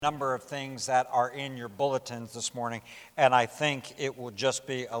Number of things that are in your bulletins this morning, and I think it will just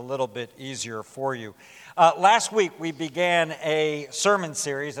be a little bit easier for you. Last week we began a sermon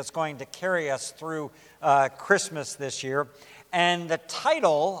series that's going to carry us through Christmas this year, and the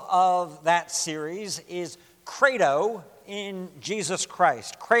title of that series is Credo in Jesus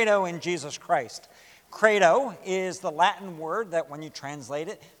Christ. Credo in Jesus Christ. Credo is the Latin word that, when you translate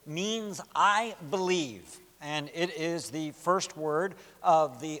it, means I believe. And it is the first word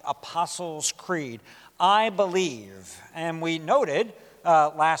of the Apostles' Creed. I believe. And we noted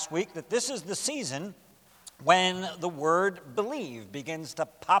last week that this is the season when the word believe begins to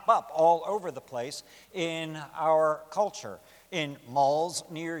pop up all over the place in our culture. In malls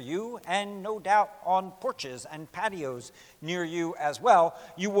near you, and no doubt on porches and patios near you as well,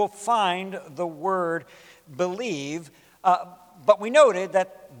 you will find the word believe. But we noted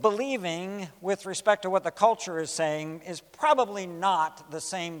that believing, with respect to what the culture is saying, is probably not the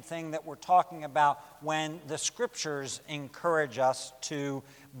same thing that we're talking about when the Scriptures encourage us to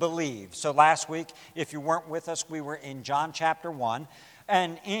believe. So last week, if you weren't with us, we were in John chapter 1.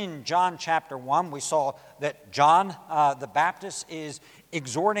 And in John chapter 1, we saw that John the Baptist is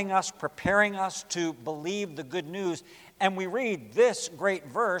exhorting us, preparing us to believe the good news. And we read this great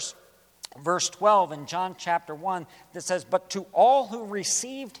verse 12 in John chapter 1, that says, "But to all who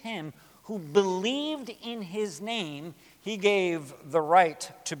received him, who believed in his name, he gave the right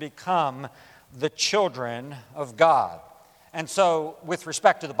to become the children of God." And so, with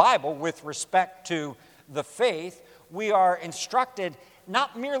respect to the Bible, with respect to the faith, we are instructed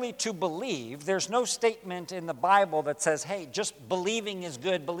not merely to believe. There's no statement in the Bible that says, hey, just believing is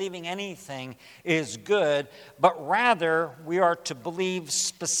good, believing anything is good, but rather we are to believe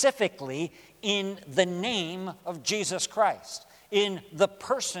specifically in the name of Jesus Christ, in the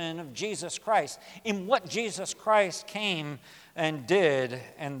person of Jesus Christ, in what Jesus Christ came and did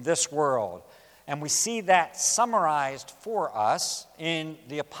in this world. And we see that summarized for us in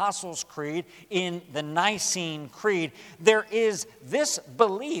the Apostles' Creed, in the Nicene Creed. There is this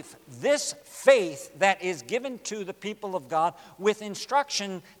belief, this faith that is given to the people of God with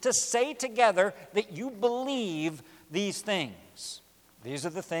instruction to say together that you believe these things. These are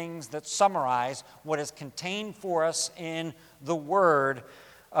the things that summarize what is contained for us in the Word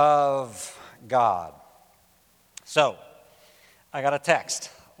of God. So, I got a text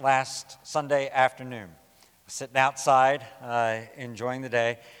last Sunday afternoon. Sitting outside, enjoying the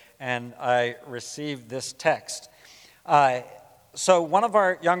day, and I received this text. So one of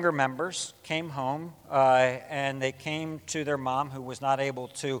our younger members came home, and they came to their mom, who was not able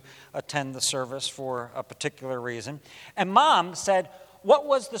to attend the service for a particular reason. And Mom said, "What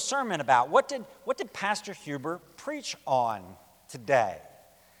was the sermon about? What did Pastor Huber preach on today?"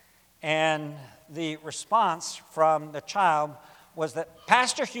 And the response from the child was that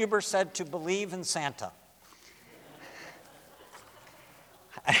Pastor Huber said to believe in Santa.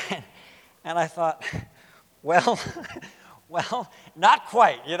 And I thought, well, not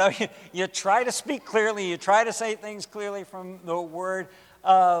quite. You know, you try to speak clearly, you try to say things clearly from the Word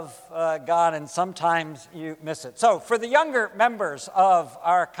of God, and sometimes you miss it. So for the younger members of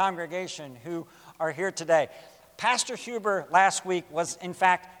our congregation who are here today, Pastor Huber last week was in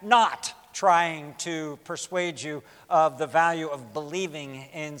fact not trying to persuade you of the value of believing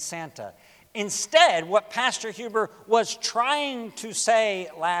in Santa. Instead, what Pastor Huber was trying to say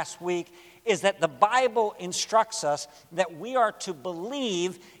last week is that the Bible instructs us that we are to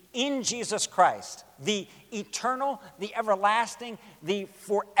believe in Jesus Christ, the eternal, the everlasting, the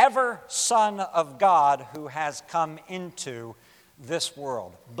forever Son of God who has come into this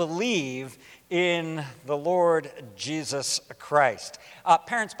world. Believe in the Lord Jesus Christ.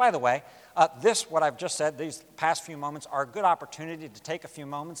 Parents, by the way, what I've just said, these past few moments, are a good opportunity to take a few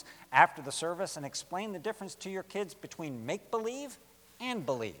moments after the service and explain the difference to your kids between make-believe and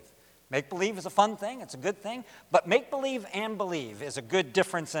believe. Make-believe is a fun thing, it's a good thing, but make-believe and believe is a good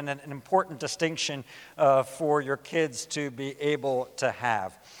difference and an important distinction for your kids to be able to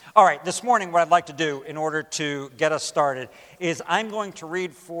have. All right, this morning what I'd like to do in order to get us started is I'm going to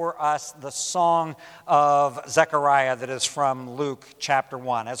read for us the song of Zechariah that is from Luke chapter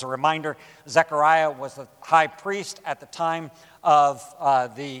 1. As a reminder, Zechariah was the high priest at the time of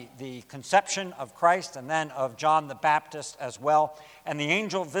the conception of Christ and then of John the Baptist as well. And the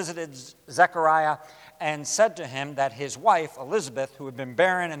angel visited Zechariah and said to him that his wife, Elizabeth, who had been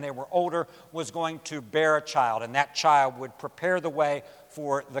barren and they were older, was going to bear a child, and that child would prepare the way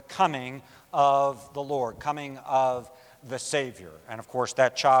for the coming of the Lord, coming of the Savior. And of course,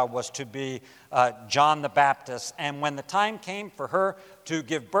 that child was to be John the Baptist. And when the time came for her to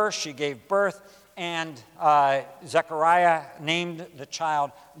give birth, she gave birth, and Zechariah named the child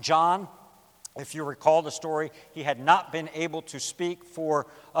John. If you recall the story, he had not been able to speak for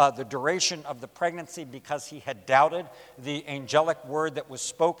the duration of the pregnancy because he had doubted the angelic word that was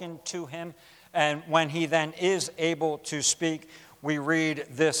spoken to him. And when he then is able to speak, we read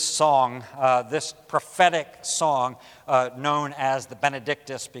this song, this prophetic song known as the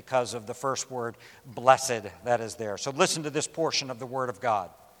Benedictus because of the first word, blessed, that is there. So listen to this portion of the Word of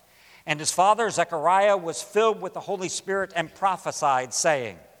God. And his father Zechariah was filled with the Holy Spirit and prophesied,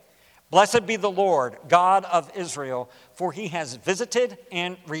 saying, Blessed be the Lord, God of Israel, for he has visited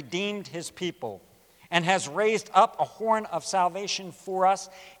and redeemed his people, and has raised up a horn of salvation for us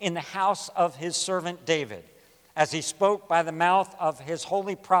in the house of his servant David, as he spoke by the mouth of his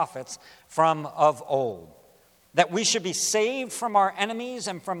holy prophets from of old, that we should be saved from our enemies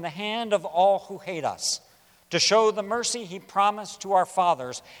and from the hand of all who hate us, to show the mercy he promised to our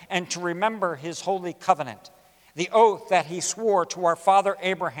fathers, and to remember his holy covenant, the oath that he swore to our father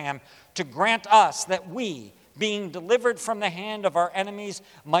Abraham, to grant us that we, being delivered from the hand of our enemies,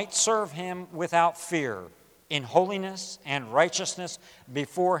 might serve him without fear, in holiness and righteousness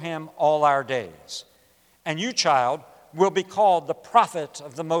before him all our days. And you, child, will be called the prophet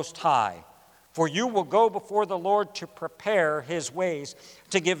of the Most High, for you will go before the Lord to prepare his ways,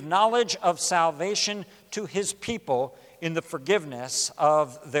 to give knowledge of salvation to his people in the forgiveness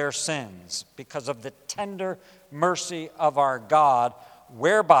of their sins, because of the tender mercy of our God,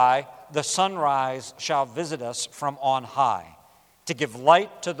 whereby the sunrise shall visit us from on high, to give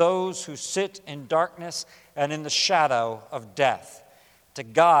light to those who sit in darkness and in the shadow of death, to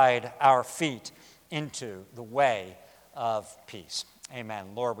guide our feet into the way of peace. Amen.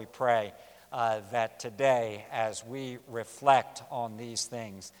 Lord, we pray that today, as we reflect on these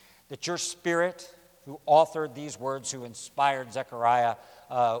things, that your Spirit, who authored these words, who inspired Zechariah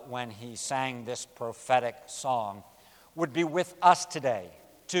when he sang this prophetic song, would be with us today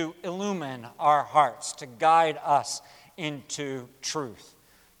to illumine our hearts, to guide us into truth,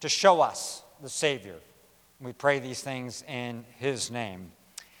 to show us the Savior. We pray these things in his name.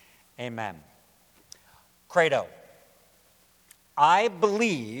 Amen. Credo. I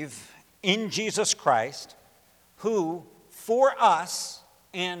believe in Jesus Christ, who for us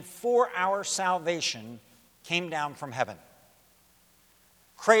and for our salvation came down from heaven.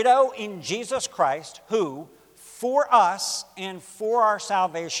 Credo in Jesus Christ, who for us and for our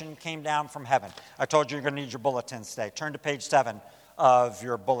salvation came down from heaven. I told you you're going to need your bulletins today. Turn to page 7 of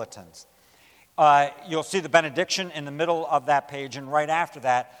your bulletins. You'll see the benediction in the middle of that page, and right after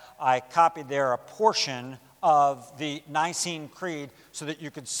that, I copied there a portion of the Nicene Creed so that you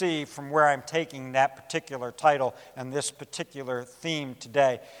could see from where I'm taking that particular title and this particular theme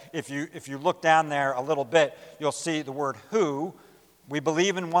today. If you look down there a little bit, you'll see the word who. We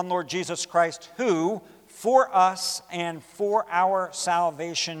believe in one Lord Jesus Christ, who for us and for our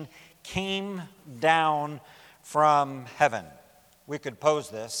salvation came down from heaven. We could pose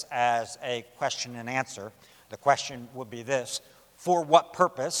this as a question and answer. The question would be this: for what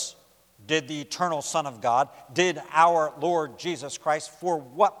purpose did the eternal Son of God, did our Lord Jesus Christ, for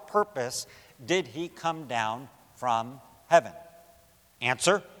what purpose did he come down from heaven?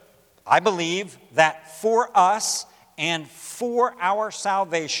 Answer: I believe that for us and for our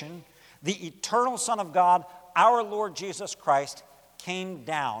salvation, the eternal Son of God, our Lord Jesus Christ, came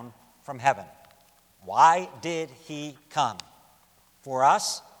down from heaven. Why did he come? For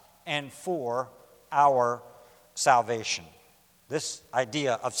us and for our salvation. This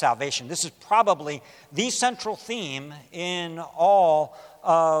idea of salvation, this is probably the central theme in all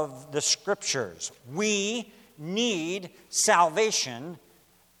of the Scriptures. We need salvation,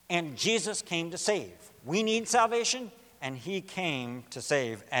 and Jesus came to save. We need salvation, and he came to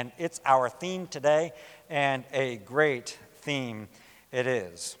save. And it's our theme today, and a great theme it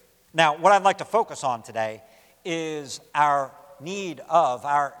is. Now, what I'd like to focus on today is our need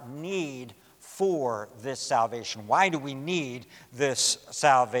for this salvation. Why do we need this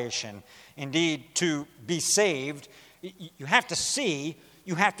salvation? Indeed, to be saved, you have to see,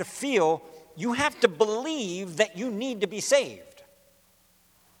 you have to feel, you have to believe that you need to be saved.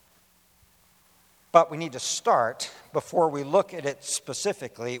 But we need to start, before we look at it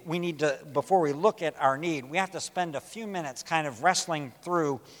specifically, before we look at our need, we have to spend a few minutes kind of wrestling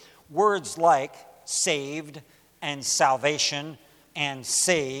through words like saved and salvation and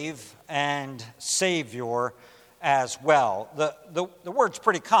save and savior as well. The word's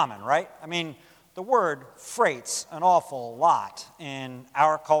pretty common, right? I mean, the word freights an awful lot in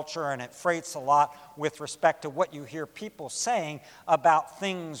our culture, and it freights a lot with respect to what you hear people saying about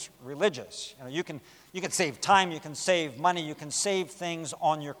things religious. You know, you can save time, you can save money, you can save things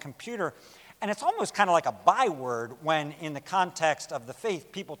on your computer, And it's almost kind of like a byword when, in the context of the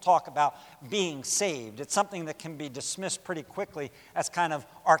faith, people talk about being saved. It's something that can be dismissed pretty quickly as kind of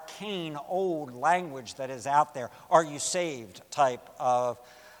arcane, old language that is out there. Are you saved type of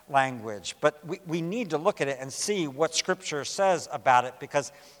language. But we need to look at it and see what Scripture says about it,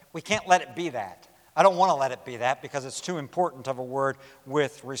 because we can't let it be that. I don't want to let it be that because it's too important of a word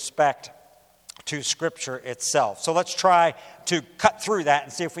with respect to Scripture itself. So let's try to cut through that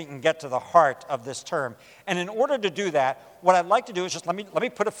and see if we can get to the heart of this term. And in order to do that, what I'd like to do is just let me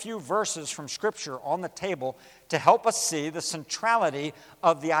put a few verses from Scripture on the table to help us see the centrality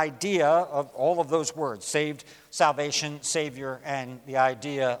of the idea of all of those words: saved, salvation, Savior, and the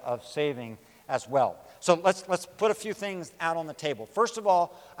idea of saving as well. So let's put a few things out on the table. First of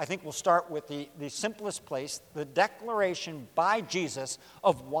all, I think we'll start with the simplest place, the declaration by Jesus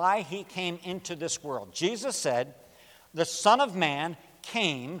of why he came into this world. Jesus said, "The Son of Man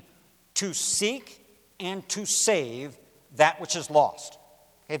came to seek and to save that which is lost."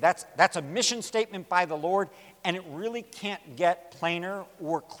 Okay, that's a mission statement by the Lord, and it really can't get plainer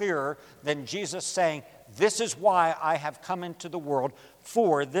or clearer than Jesus saying, "This is why I have come into the world,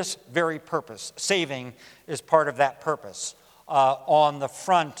 for this very purpose." Saving is part of that purpose. On the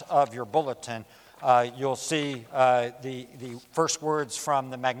front of your bulletin, you'll see the first words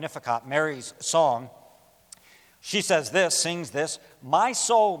from the Magnificat, Mary's song. She says this, sings this: "My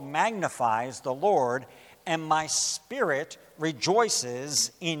soul magnifies the Lord, and my spirit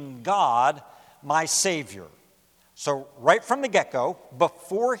rejoices in God, my Savior." So right from the get-go,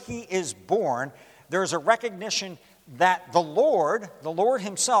 before he is born, there's a recognition that the Lord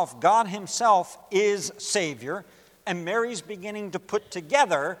himself, God himself, is Savior. And Mary's beginning to put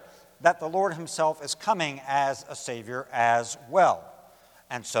together that the Lord himself is coming as a Savior as well.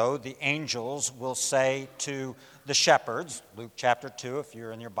 And so the angels will say to the shepherds, Luke chapter 2, if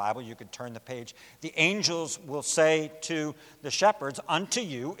you're in your Bible, you could turn the page. The angels will say to the shepherds, "Unto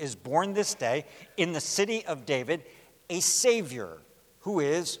you is born this day in the city of David a Savior, who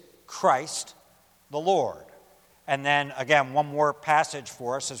is Christ the Lord." And then, again, one more passage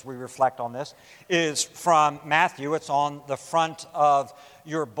for us as we reflect on this is from Matthew. It's on the front of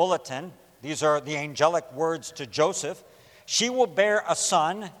your bulletin. These are the angelic words to Joseph. "She will bear a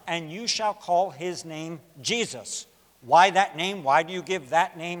son, and you shall call his name Jesus." Why that name? Why do you give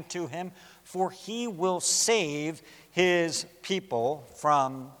that name to him? "For he will save his people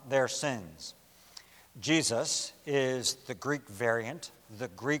from their sins." Jesus is the Greek variant, the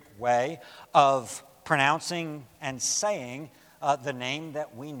Greek way of pronouncing and saying the name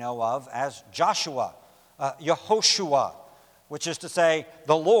that we know of as Joshua, Yehoshua, which is to say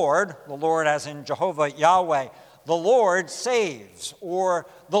the Lord as in Jehovah, Yahweh, the Lord saves, or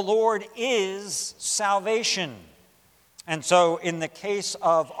the Lord is salvation. And so in the case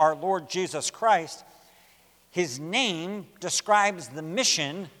of our Lord Jesus Christ, his name describes the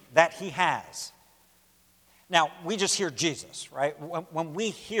mission that he has. Now, we just hear Jesus, right? When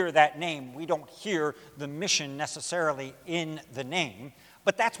we hear that name, we don't hear the mission necessarily in the name,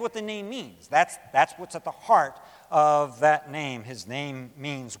 but that's what the name means. That's what's at the heart of that name. His name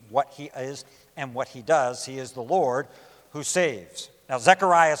means what he is and what he does. He is the Lord who saves. Now,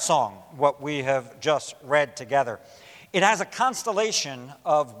 Zechariah's song, what we have just read together, it has a constellation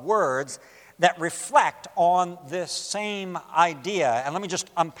of words that reflect on this same idea. And let me just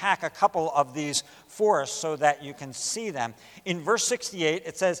unpack a couple of these for us so that you can see them. In verse 68,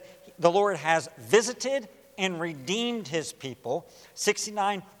 it says, "The Lord has visited and redeemed his people."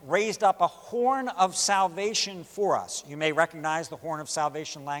 69, "raised up a horn of salvation for us." You may recognize the horn of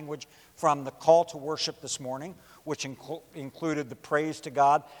salvation language from the call to worship this morning, which included the praise to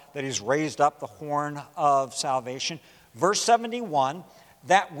God that he's raised up the horn of salvation. Verse 71,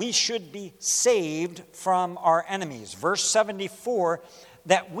 that we should be saved from our enemies. Verse 74,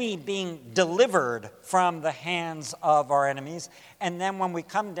 that we being delivered from the hands of our enemies. And then when we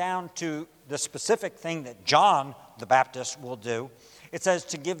come down to the specific thing that John the Baptist will do, it says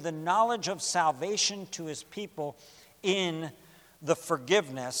to give the knowledge of salvation to his people in the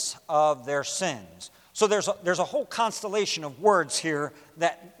forgiveness of their sins. So there's a whole constellation of words here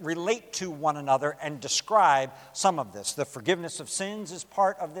that relate to one another and describe some of this. The forgiveness of sins is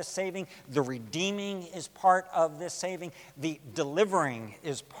part of this saving. The redeeming is part of this saving. The delivering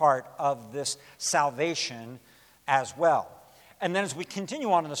is part of this salvation as well. And then as we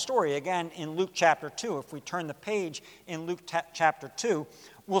continue on in the story, again in Luke chapter 2, if we turn the page in Luke chapter 2,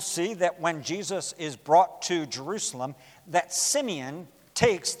 we'll see that when Jesus is brought to Jerusalem, that Simeon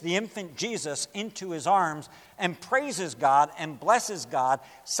takes the infant Jesus into his arms and praises God and blesses God,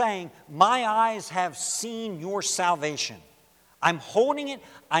 saying, "My eyes have seen your salvation." I'm holding it.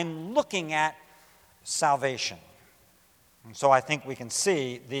 I'm looking at salvation. And so I think we can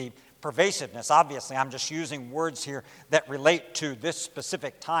see the pervasiveness. Obviously, I'm just using words here that relate to this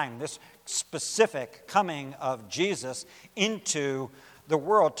specific time, this specific coming of Jesus into the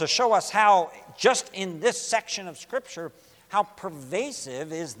world to show us how, just in this section of Scripture, how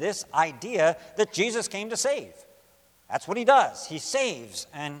pervasive is this idea that Jesus came to save. That's what he does. He saves,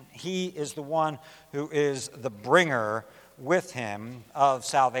 and he is the one who is the bringer with him of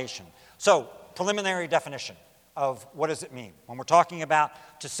salvation. So, preliminary definition of what does it mean? When we're talking about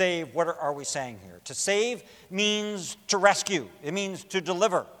to save, what are we saying here? To save means to rescue. It means to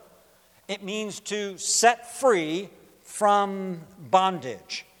deliver. It means to set free from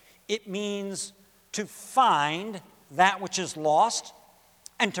bondage. It means to find that which is lost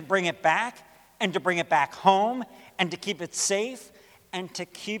and to bring it back and to bring it back home and to keep it safe and to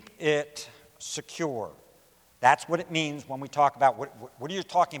keep it secure. That's what it means when we talk about, what are you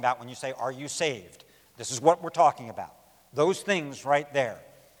talking about when you say, are you saved? This is what we're talking about. Those things right there.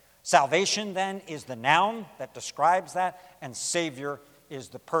 Salvation, then, is the noun that describes that, and Savior is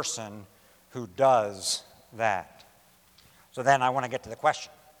the person who does that. So then I want to get to the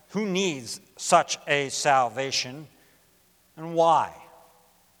question. Who needs such a salvation, and why?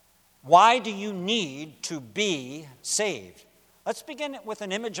 Why do you need to be saved? Let's begin with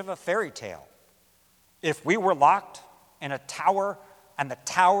an image of a fairy tale. If we were locked in a tower, and the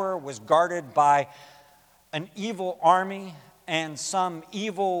tower was guarded by an evil army and some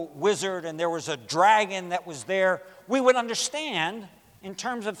evil wizard, and there was a dragon that was there, we would understand, in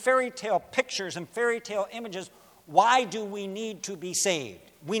terms of fairy tale pictures and fairy tale images, why do we need to be saved?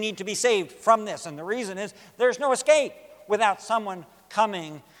 We need to be saved from this, and the reason is there's no escape without someone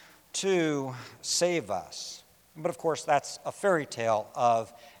coming to save us. But of course, that's a fairy tale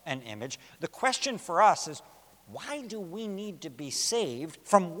of an image. The question for us is, why do we need to be saved?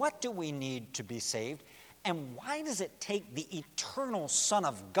 From what do we need to be saved? And why does it take the eternal Son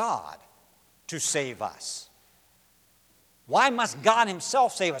of God to save us? Why must God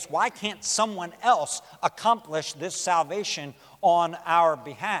himself save us? Why can't someone else accomplish this salvation on our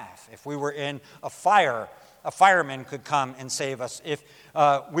behalf? If we were in a fire, a fireman could come and save us. If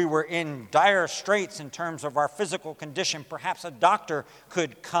we were in dire straits in terms of our physical condition, perhaps a doctor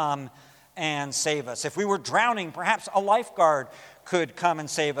could come and save us. If we were drowning, perhaps a lifeguard could come and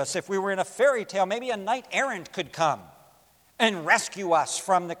save us. If we were in a fairy tale, maybe a knight errant could come and rescue us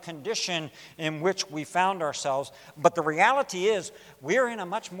from the condition in which we found ourselves. But the reality is, we're in a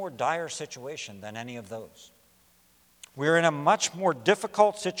much more dire situation than any of those. We're in a much more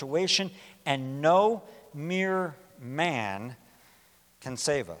difficult situation, and no mere man can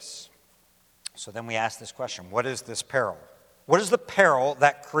save us. So then we ask this question, what is this peril? What is the peril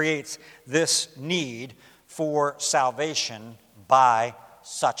that creates this need for salvation by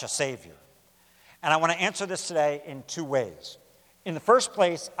such a Savior? And I want to answer this today in two ways. In the first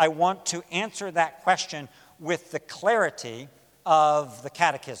place, I want to answer that question with the clarity of the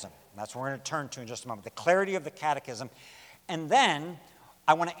Catechism. That's what we're going to turn to in just a moment, the clarity of the Catechism. And then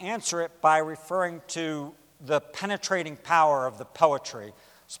I want to answer it by referring to the penetrating power of the poetry,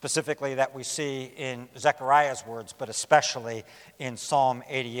 specifically that we see in Zechariah's words, but especially in Psalm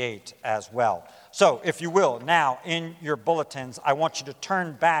 88 as well. So, if you will, now in your bulletins, I want you to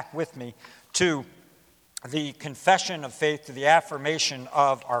turn back with me to the confession of faith, to the affirmation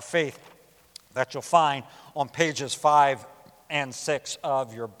of our faith that you'll find on pages 5 and 6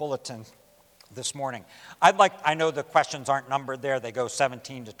 of your bulletin this morning. I know the questions aren't numbered there, they go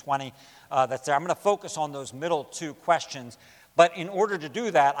 17 to 20. That's there. I'm going to focus on those middle two questions. But in order to do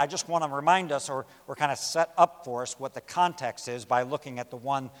that, I just want to remind us or kind of set up for us what the context is by looking at the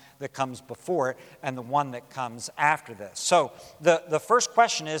one that comes before it and the one that comes after this. So the first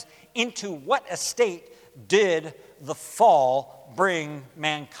question is, into what estate did the fall bring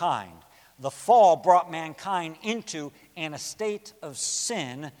mankind? The fall brought mankind into an estate of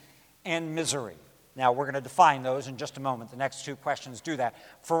sin and misery. Now, we're going to define those in just a moment. The next two questions do that.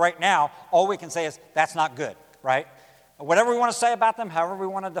 For right now, all we can say is that's not good, right? Whatever we want to say about them, however we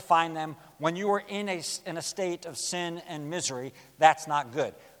want to define them, when you are in a state of sin and misery, that's not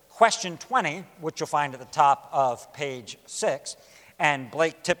good. Question 20, which you'll find at the top of page 6, and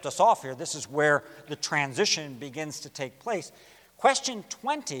Blake tipped us off here. This is where the transition begins to take place. Question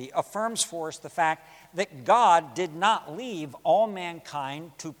 20 affirms for us the fact that God did not leave all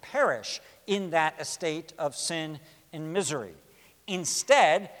mankind to perish in that estate of sin and misery.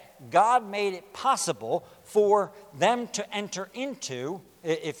 Instead, God made it possible for them to enter into,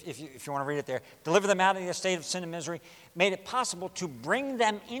 if you want to read it there, deliver them out of the estate of sin and misery, made it possible to bring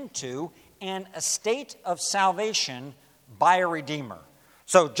them into an estate of salvation by a redeemer.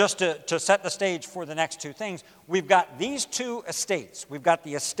 So just to set the stage for the next two things, we've got these two estates. We've got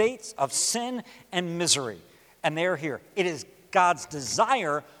the estates of sin and misery, and they're here. It is God's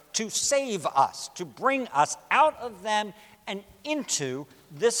desire to save us, to bring us out of them and into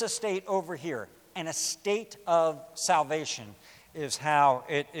this estate over here. An estate of salvation is how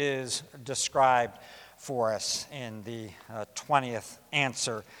it is described for us in the 20th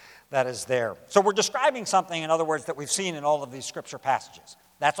answer that is there. So we're describing something, in other words, that we've seen in all of these scripture passages.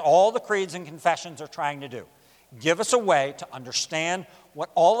 That's all the creeds and confessions are trying to do. Give us a way to understand what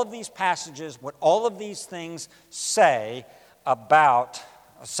all of these passages, what all of these things say about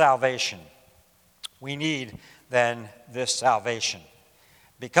salvation. We need then this salvation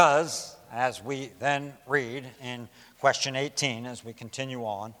because, as we then read in question 18, as we continue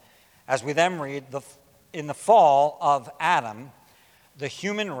on, as we then read, in the fall of Adam, the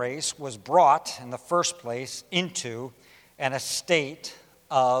human race was brought in the first place into an estate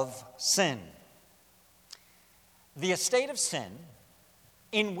of sin. The estate of sin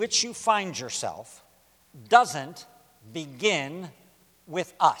in which you find yourself doesn't begin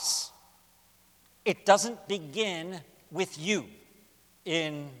with us. It doesn't begin with you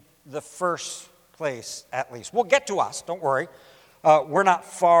in the first place, at least. We'll get to us, don't worry. We're not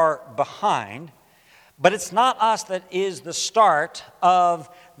far behind. But it's not us that is the start of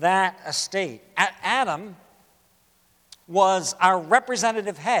that estate. Adam was our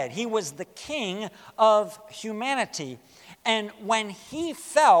representative head. He was the king of humanity. And when he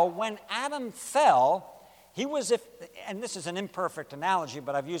fell, when Adam fell, he was, and this is an imperfect analogy,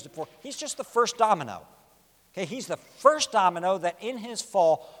 but I've used it before, he's just the first domino. Okay, he's the first domino that in his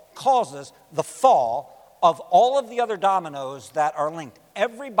fall causes the fall of all of the other dominoes that are linked.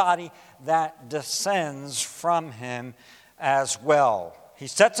 Everybody that descends from him as well. He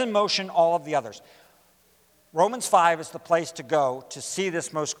sets in motion all of the others. Romans 5 is the place to go to see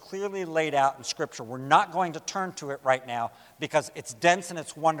this most clearly laid out in Scripture. We're not going to turn to it right now because it's dense and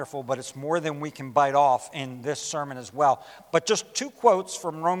it's wonderful, but it's more than we can bite off in this sermon as well. But just two quotes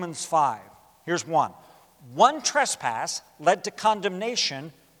from Romans 5. Here's one. One trespass led to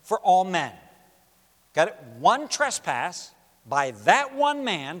condemnation for all men. Got it? One trespass by that one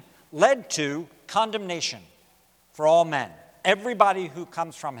man led to condemnation for all men. Everybody who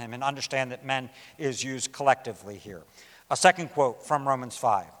comes from him, and understand that men is used collectively here. A second quote from Romans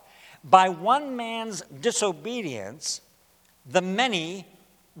 5. By one man's disobedience, the many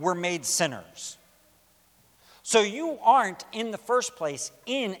were made sinners. So you aren't in the first place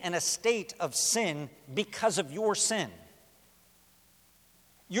in an estate of sin because of your sin.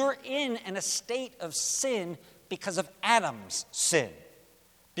 You're in an estate of sin because of Adam's sin.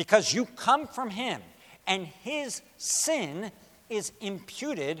 Because you come from him. And his sin is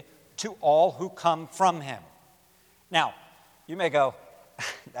imputed to all who come from him. Now, you may go,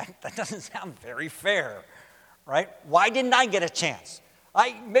 that doesn't sound very fair, right? Why didn't I get a chance?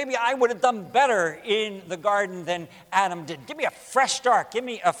 Maybe I would have done better in the garden than Adam did. Give me a fresh start. Give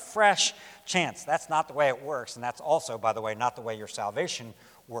me a fresh chance. That's not the way it works. And that's also, by the way, not the way your salvation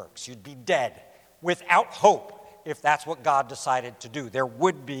works. You'd be dead without hope if that's what God decided to do. There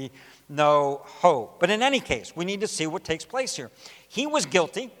would be no hope. But in any case, we need to see what takes place here. He was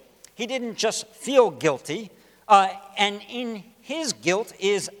guilty. He didn't just feel guilty. And in his guilt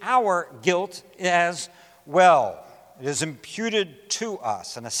is our guilt as well. It is imputed to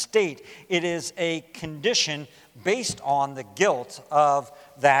us, an estate. It is a condition based on the guilt of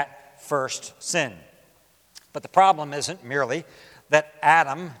that first sin. But the problem isn't merely that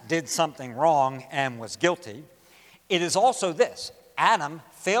Adam did something wrong and was guilty. It is also this: Adam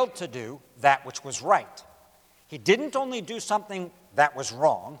failed to do that which was right. He didn't only do something that was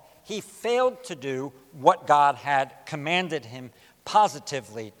wrong, he failed to do what God had commanded him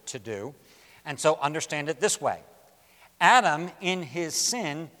positively to do. And so understand it this way. Adam, in his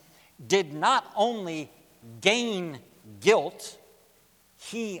sin, did not only gain guilt,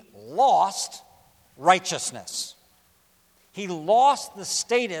 he lost righteousness. He lost the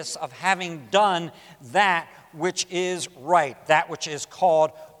status of having done that which is right, that which is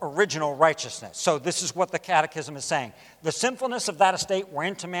called original righteousness. So this is what the Catechism is saying. The sinfulness of that estate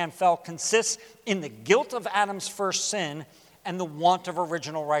whereinto man fell consists in the guilt of Adam's first sin and the want of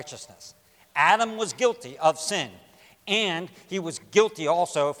original righteousness. Adam was guilty of sin, and he was guilty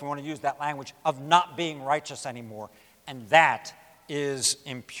also, if we want to use that language, of not being righteous anymore. And that is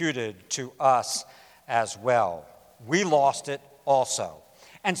imputed to us as well. We lost it also.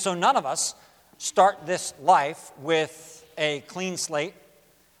 And so none of us start this life with a clean slate,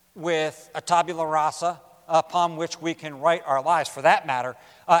 with a tabula rasa, upon which we can write our lives. For that matter,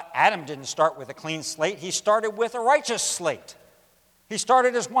 Adam didn't start with a clean slate. He started with a righteous slate. He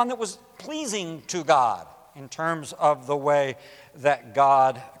started as one that was pleasing to God in terms of the way that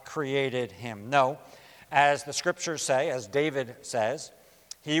God created him. No, as the scriptures say, as David says,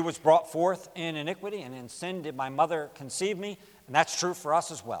 he was brought forth in iniquity, and in sin did my mother conceive me. And that's true for us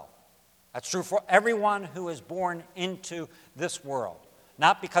as well. That's true for everyone who is born into this world.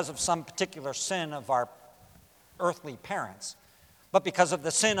 Not because of some particular sin of our earthly parents, but because of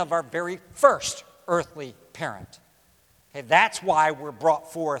the sin of our very first earthly parent. Okay, that's why we're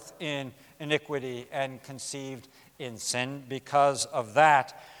brought forth in iniquity and conceived in sin, because of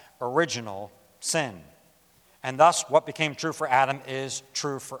that original sin. And thus, what became true for Adam is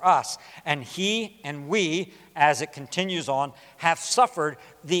true for us. And he and we, as it continues on, have suffered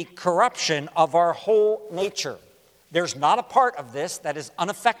the corruption of our whole nature. There's not a part of this that is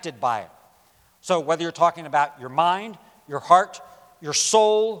unaffected by it. So whether you're talking about your mind, your heart, your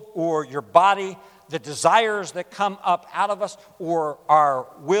soul, or your body, the desires that come up out of us, or our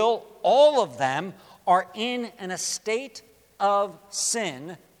will, all of them are in an estate of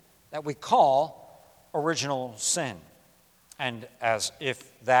sin that we call original sin. And as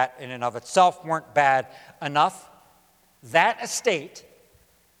if that in and of itself weren't bad enough, that estate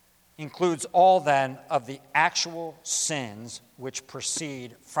includes all then of the actual sins which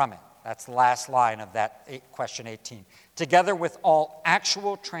proceed from it. That's the last line of that question 18. Together with all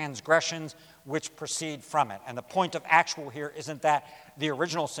actual transgressions which proceed from it. And the point of actual here isn't that the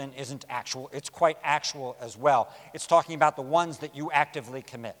original sin isn't actual. It's quite actual as well. It's talking about the ones that you actively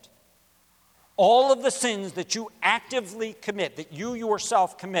commit. All of the sins that you actively commit, that you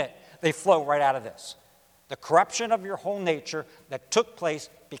yourself commit, they flow right out of this. The corruption of your whole nature that took place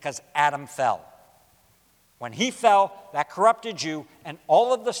because Adam fell. When he fell, that corrupted you, and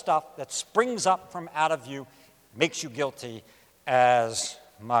all of the stuff that springs up from out of you makes you guilty as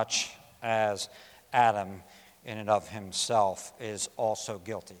much as Adam in and of himself is also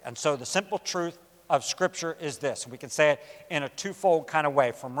guilty. And so the simple truth of Scripture is this. We can say it in a twofold kind of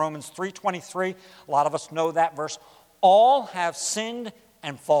way. From Romans 3:23, a lot of us know that verse. All have sinned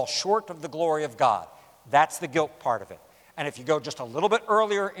and fall short of the glory of God. That's the guilt part of it. And if you go just a little bit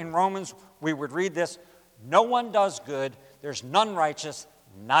earlier in Romans, we would read this. No one does good. There's none righteous,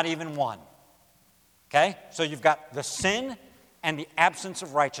 not even one. Okay? So you've got the sin and the absence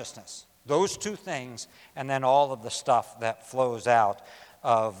of righteousness. Those two things, and then all of the stuff that flows out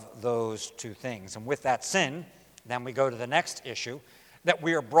of those two things. And with that sin, then we go to the next issue, that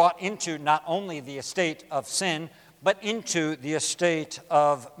we are brought into not only the estate of sin, but into the estate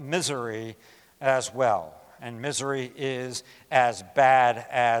of misery as well. And misery is as bad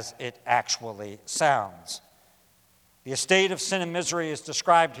as it actually sounds. The estate of sin and misery is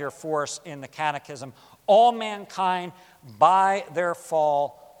described here for us in the Catechism. All mankind, by their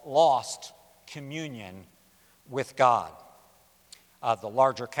fall, lost communion with God. The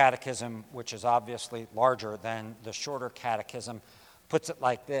larger catechism, which is obviously larger than the shorter catechism, puts it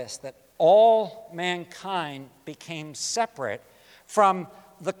like this, that all mankind became separate from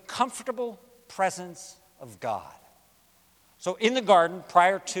the comfortable presence of God. So in the garden,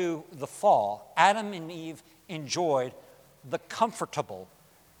 prior to the fall, Adam and Eve enjoyed the comfortable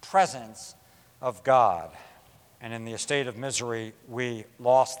presence of God. And in the estate of misery, we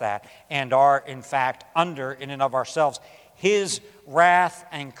lost that and are, in fact, under, in and of ourselves, His wrath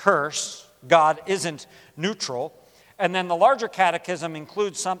and curse. God isn't neutral. And then the larger catechism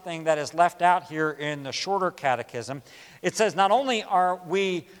includes something that is left out here in the shorter catechism. It says not only are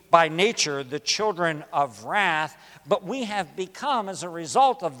we by nature the children of wrath, but we have become, as a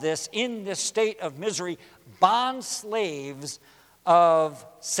result of this, in this state of misery, bond slaves of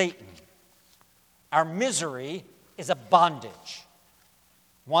Satan. Our misery is a bondage.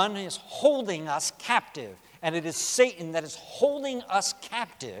 One is holding us captive, and it is Satan that is holding us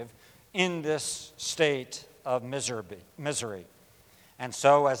captive in this state of misery. And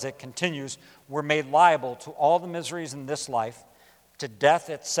so, as it continues, we're made liable to all the miseries in this life, to death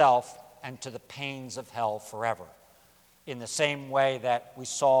itself, and to the pains of hell forever. In the same way that we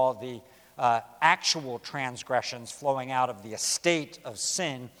saw the actual transgressions flowing out of the estate of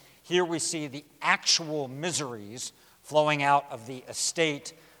sin, here we see the actual miseries flowing out of the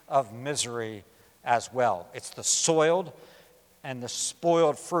estate of misery as well. It's the soiled and the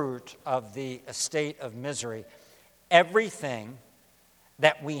spoiled fruit of the estate of misery. Everything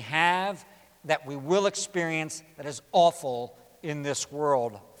that we have, that we will experience, that is awful in this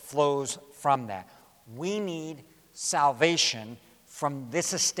world flows from that. We need salvation from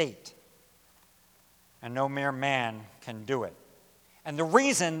this estate, and no mere man can do it. And the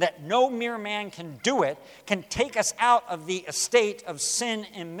reason that no mere man can do it, can take us out of the estate of sin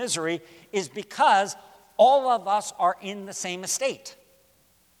and misery, is because all of us are in the same estate.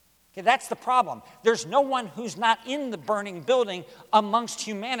 Okay, that's the problem. There's no one who's not in the burning building amongst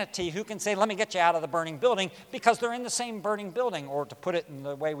humanity who can say, let me get you out of the burning building, because they're in the same burning building, or to put it in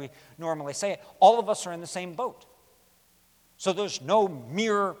the way we normally say it, all of us are in the same boat. So there's no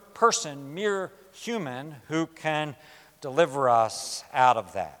mere person, mere human who can deliver us out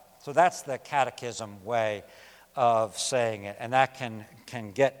of that. So that's the catechism way of saying it, and that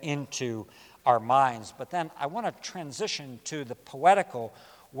can get into our minds. But then I want to transition to the poetical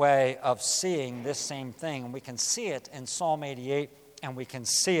way of seeing this same thing. And we can see it in Psalm 88, and we can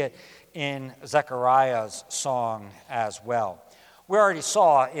see it in Zechariah's song as well. We already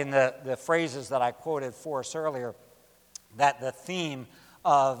saw in the phrases that I quoted for us earlier that the theme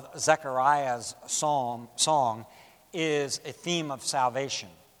of Zechariah's song is a theme of salvation.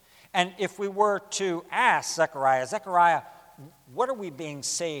 And if we were to ask Zechariah, what are we being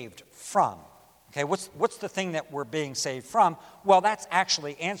saved from? Okay, what's the thing that we're being saved from? Well, that's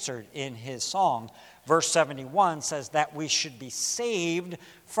actually answered in his song. Verse 71 says that we should be saved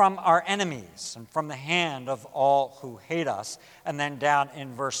from our enemies and from the hand of all who hate us. And then down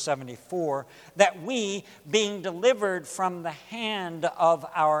in verse 74, that we, being delivered from the hand of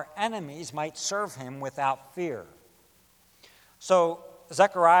our enemies, might serve him without fear. So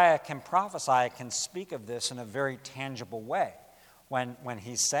Zechariah can prophesy, can speak of this in a very tangible way. When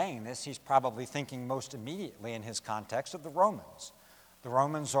he's saying this, he's probably thinking most immediately in his context of the Romans. The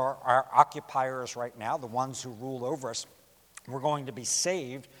Romans are our occupiers right now, the ones who rule over us. We're going to be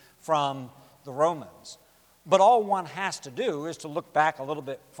saved from the Romans. But all one has to do is to look back a little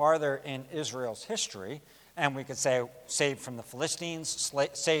bit farther in Israel's history, and we could say saved from the Philistines,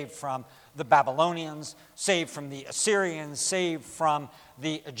 saved from the Babylonians, saved from the Assyrians, saved from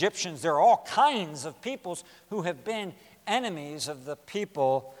the Egyptians. There are all kinds of peoples who have been enemies of the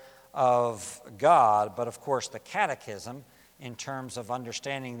people of God. But of course, the catechism, in terms of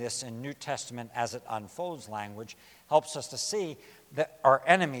understanding this in New Testament as it unfolds language, helps us to see that our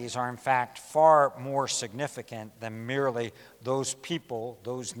enemies are in fact far more significant than merely those people,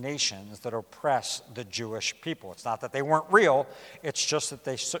 those nations that oppress the Jewish people. It's not that they weren't real, it's just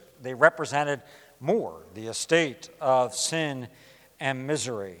that they represented more the estate of sin and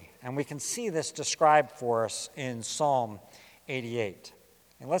misery. And we can see this described for us in Psalm 88.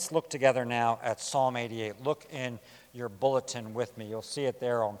 And let's look together now at Psalm 88. Look in your bulletin with me. You'll see it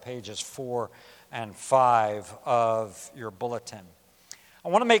there on pages 4 and 5 of your bulletin. I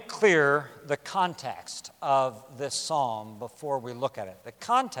want to make clear the context of this psalm before we look at it. The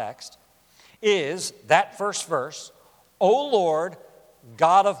context is that first verse, O Lord,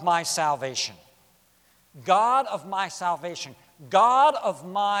 God of my salvation. God of my salvation. God of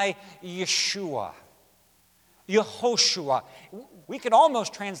my Yeshua. Yehoshua. We could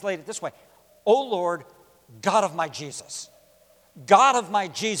almost translate it this way. O Lord, God of my Jesus. God of my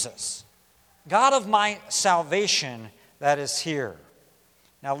Jesus. God of my salvation that is here.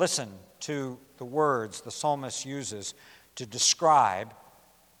 Now listen to the words the psalmist uses to describe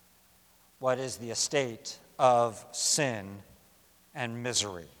what is the estate of sin and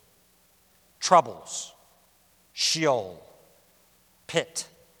misery. Troubles, Sheol, pit,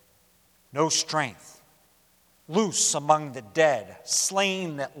 no strength, loose among the dead,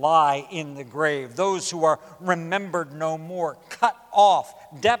 slain that lie in the grave, those who are remembered no more, cut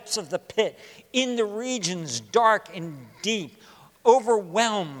off, depths of the pit, in the regions dark and deep,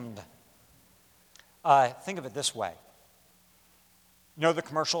 overwhelmed. Think of it this way. You know the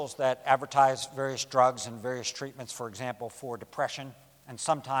commercials that advertise various drugs and various treatments, for example, for depression? And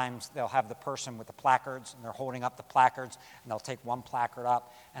sometimes they'll have the person with the placards, and they're holding up the placards, and they'll take one placard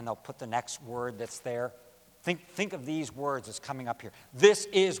up, and they'll put the next word that's there. Think of these words as coming up here. This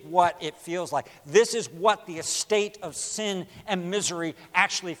is what it feels like. This is what the estate of sin and misery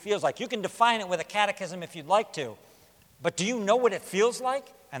actually feels like. You can define it with a catechism if you'd like to, but do you know what it feels like?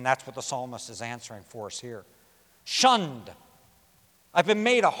 And that's what the psalmist is answering for us here. Shunned. I've been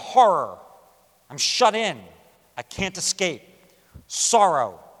made a horror. I'm shut in. I can't escape.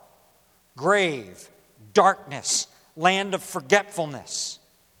 Sorrow, grave, darkness, land of forgetfulness.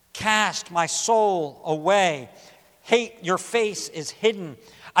 Cast my soul away. Hate, your face is hidden.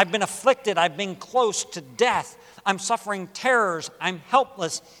 I've been afflicted. I've been close to death. I'm suffering terrors. I'm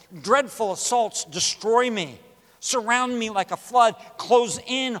helpless. Dreadful assaults destroy me. Surround me like a flood. Close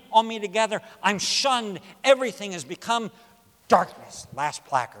in on me together. I'm shunned. Everything has become darkness. Last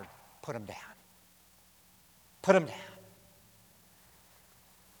placard. Put him down. Put him down.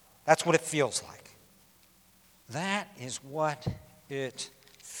 That's what it feels like. That is what it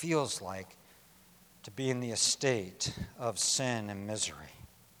feels like to be in the estate of sin and misery.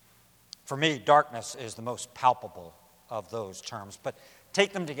 For me, darkness is the most palpable of those terms, but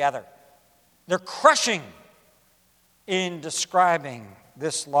take them together. They're crushing in describing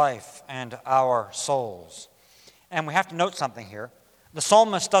this life and our souls. And we have to note something here. The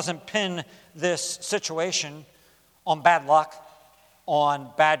psalmist doesn't pin this situation on bad luck, on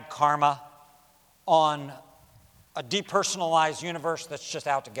bad karma, on a depersonalized universe that's just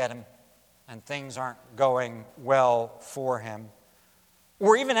out to get him and things aren't going well for him,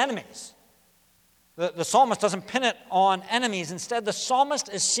 or even enemies. The psalmist doesn't pin it on enemies. Instead, the psalmist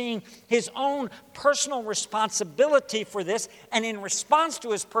is seeing his own personal responsibility for this, and in response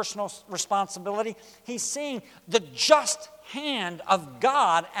to his personal responsibility, he's seeing the just hand of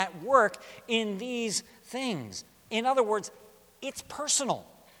God at work in these things. In other words, it's personal.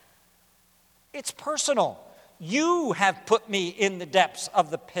 It's personal. You have put me in the depths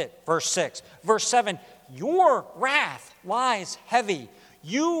of the pit, verse 6. Verse 7, your wrath lies heavy.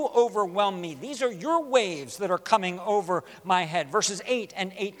 You overwhelm me. These are your waves that are coming over my head. Verses 8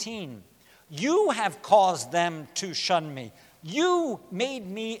 and 18. You have caused them to shun me. You made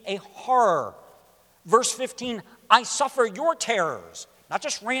me a horror. Verse 15, I suffer your terrors. Not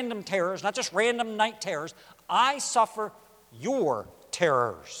just random terrors, not just random night terrors. I suffer your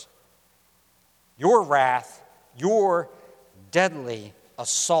terrors. Your wrath, your deadly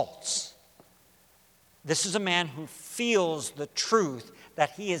assaults. This is a man who feels the truth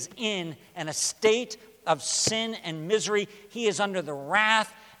that he is in an estate of sin and misery. He is under the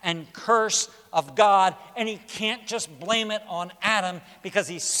wrath and curse of God, and he can't just blame it on Adam because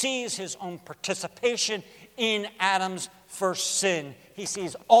he sees his own participation in Adam's first sin. He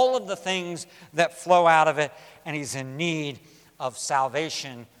sees all of the things that flow out of it, and he's in need of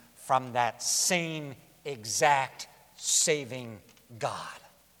salvation from that same exact saving God.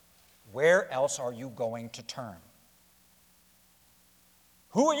 Where else are you going to turn?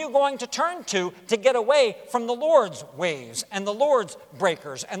 Who are you going to turn to get away from the Lord's waves and the Lord's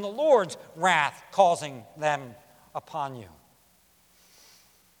breakers and the Lord's wrath causing them upon you?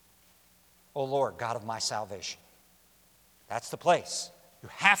 O Lord, God of my salvation. That's the place. You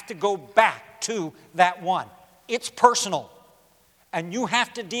have to go back to that one. It's personal. And you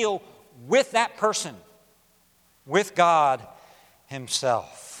have to deal with that person, with God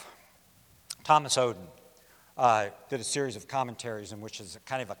himself. Thomas Oden did a series of commentaries in which is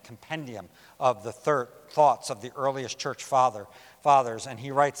kind of a compendium of the thoughts of the earliest church fathers, and he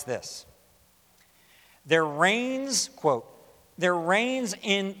writes this. There reigns, quote, there reigns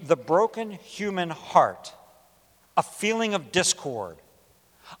in the broken human heart a feeling of discord,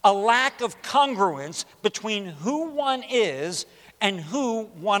 a lack of congruence between who one is and who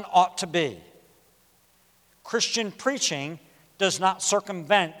one ought to be. Christian preaching does not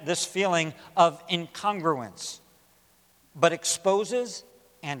circumvent this feeling of incongruence, but exposes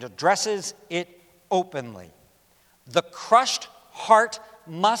and addresses it openly. The crushed heart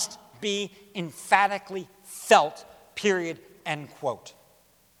must be emphatically felt, period, end quote.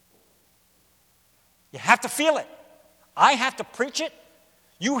 You have to feel it. I have to preach it.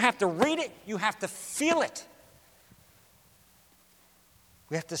 You have to read it. You have to feel it.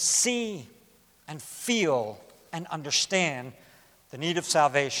 We have to see and feel and understand the need of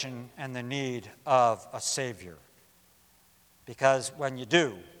salvation and the need of a Savior. Because when you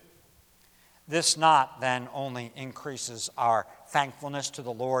do, this not then only increases our thankfulness to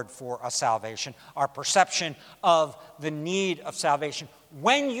the Lord for a salvation, our perception of the need of salvation.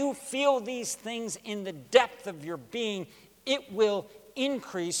 When you feel these things in the depth of your being, it will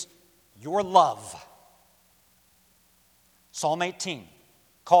increase your love. Psalm 18,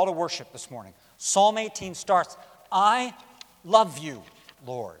 call to worship this morning. Psalm 18 starts, I love you,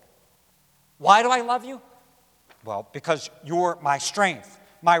 Lord. Why do I love you? Well, because you're my strength,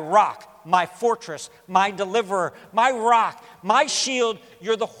 my rock, my fortress, my deliverer, my rock, my shield.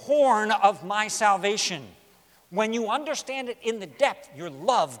 You're the horn of my salvation. When you understand it in the depth, your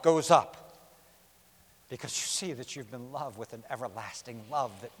love goes up. Because you see that you've been loved with an everlasting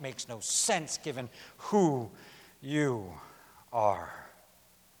love that makes no sense given who you are.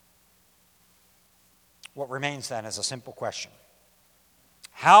 What remains then is a simple question.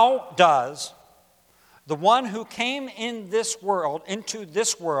 How does the one who came into this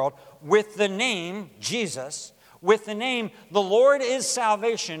world with the name Jesus, with the name the Lord is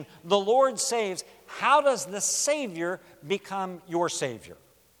salvation, the Lord saves, how does the Savior become your Savior?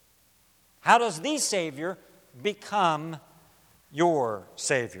 How does the Savior become your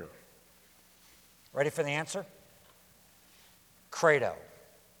Savior? Ready for the answer? Credo.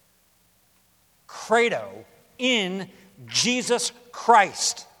 Credo in Jesus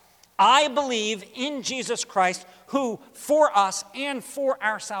Christ. I believe in Jesus Christ, who for us and for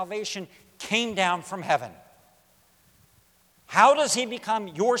our salvation came down from heaven. How does he become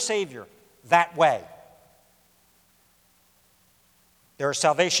your Savior? That way. There is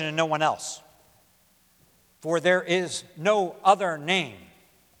salvation in no one else. For there is no other name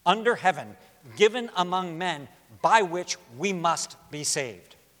under heaven given among men by which we must be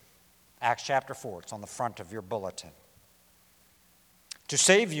saved. Acts chapter 4, it's on the front of your bulletin. To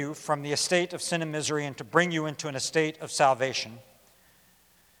save you from the estate of sin and misery and to bring you into an estate of salvation.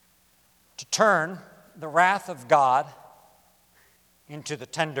 To turn the wrath of God into the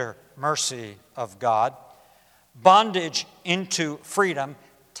tender mercy of God. Bondage into freedom.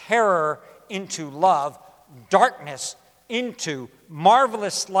 Terror into love. Darkness into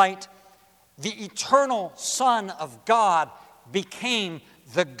marvelous light. The eternal Son of God became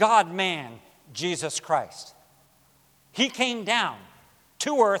the God-man, Jesus Christ. He came down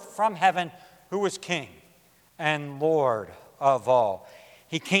to earth from heaven, who was King and Lord of all.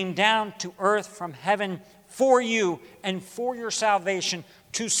 He came down to earth from heaven for you and for your salvation,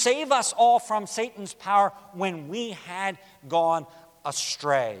 to save us all from Satan's power when we had gone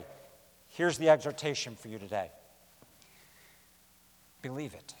astray. Here's the exhortation for you today.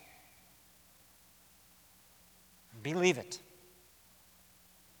 Believe it. Believe it.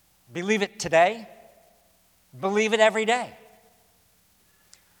 Believe it today. Believe it every day.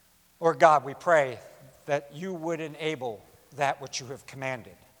 Lord God, we pray that you would enable that which you have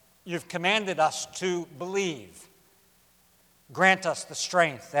commanded. You've commanded us to believe. Grant us the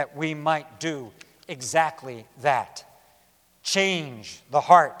strength that we might do exactly that. Change the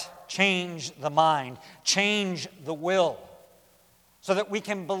heart, change the mind, change the will, so that we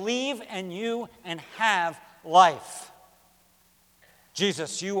can believe in you and have life.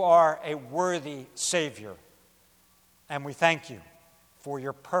 Jesus, you are a worthy Savior, and we thank you for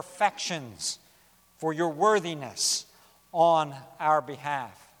your perfections, for your worthiness on our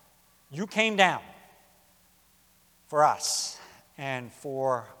behalf. You came down for us and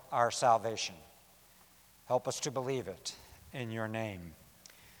for our salvation. Help us to believe it in your name.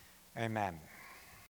 Amen.